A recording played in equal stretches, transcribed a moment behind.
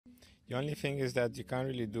The only thing is that you can't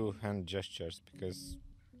really do hand gestures because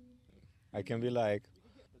I can be like,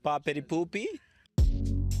 "Paperi poopy."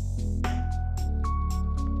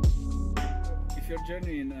 If your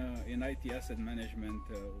journey in IT asset management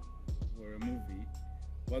were a movie,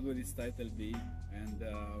 what would its title be, and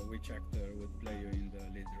which actor would play you in the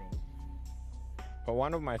lead role? Well,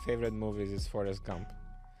 one of my favorite movies is Forrest Gump,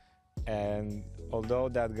 and although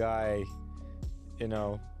that guy,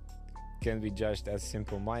 can be judged as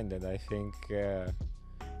simple-minded, I think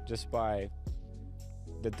just by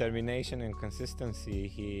determination and consistency,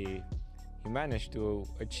 he managed to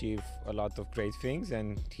achieve a lot of great things,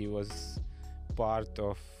 and he was part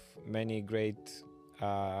of many great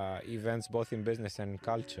events both in business and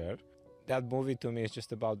culture. That movie to me is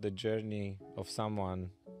just about the journey of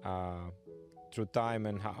someone through time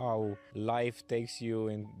and how life takes you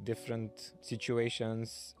in different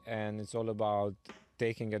situations, and it's all about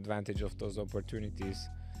taking advantage of those opportunities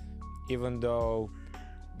even though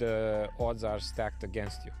the odds are stacked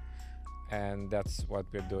against you, and that's what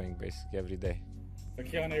we're doing basically every day. But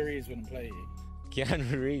Keanu Reeves wouldn't play you?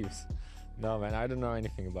 Keanu Reeves? No man, I don't know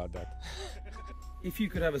anything about that. If you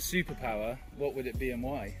could have a superpower, what would it be and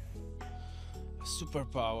why? A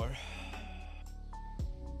superpower,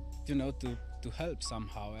 to help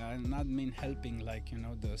somehow. I not mean helping like,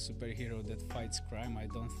 the superhero that fights crime. I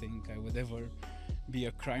don't think I would ever be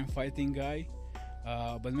a crime fighting guy.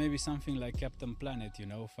 But maybe something like Captain Planet,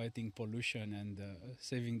 fighting pollution and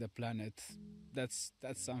saving the planet. That's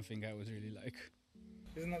something I would really like.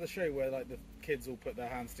 Isn't that the show where like the kids all put their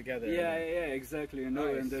hands together? Yeah, exactly.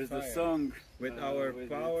 Nice, and there's fire. the song With our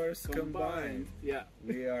powers combined. Yeah.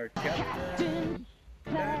 We are Captain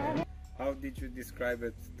Planet. How did you describe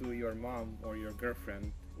it to your mom or your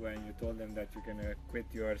girlfriend when you told them that you're gonna quit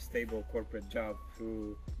your stable corporate job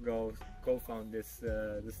to go co-found this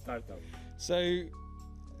startup? So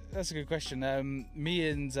that's a good question. Me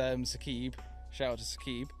and Saqib, shout out to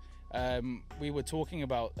Saqib, we were talking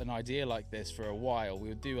about an idea like this for a while. We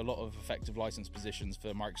would do a lot of effective license positions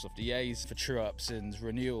for Microsoft EAs, for true-ups and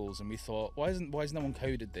renewals, and we thought, why has no one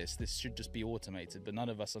coded this? This should just be automated, but none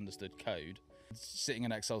of us understood code. Sitting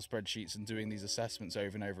in Excel spreadsheets and doing these assessments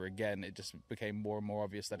over and over again, it just became more and more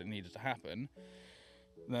obvious that it needed to happen.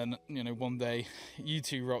 Then, one day, you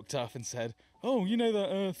two rocked up and said, "Oh,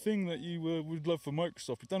 that thing that you would love for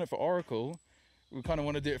Microsoft? We've done it for Oracle. We kind of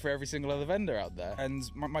want to do it for every single other vendor out there." And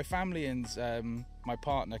my family and my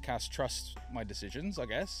partner, Cass, trust my decisions, I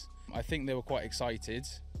guess. I think they were quite excited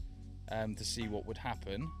to see what would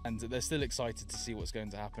happen. And they're still excited to see what's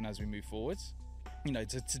going to happen as we move forward.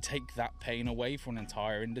 To take that pain away from an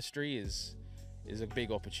entire industry is a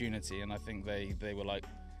big opportunity. And I think they were like,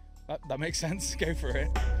 that makes sense, go for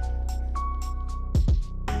it.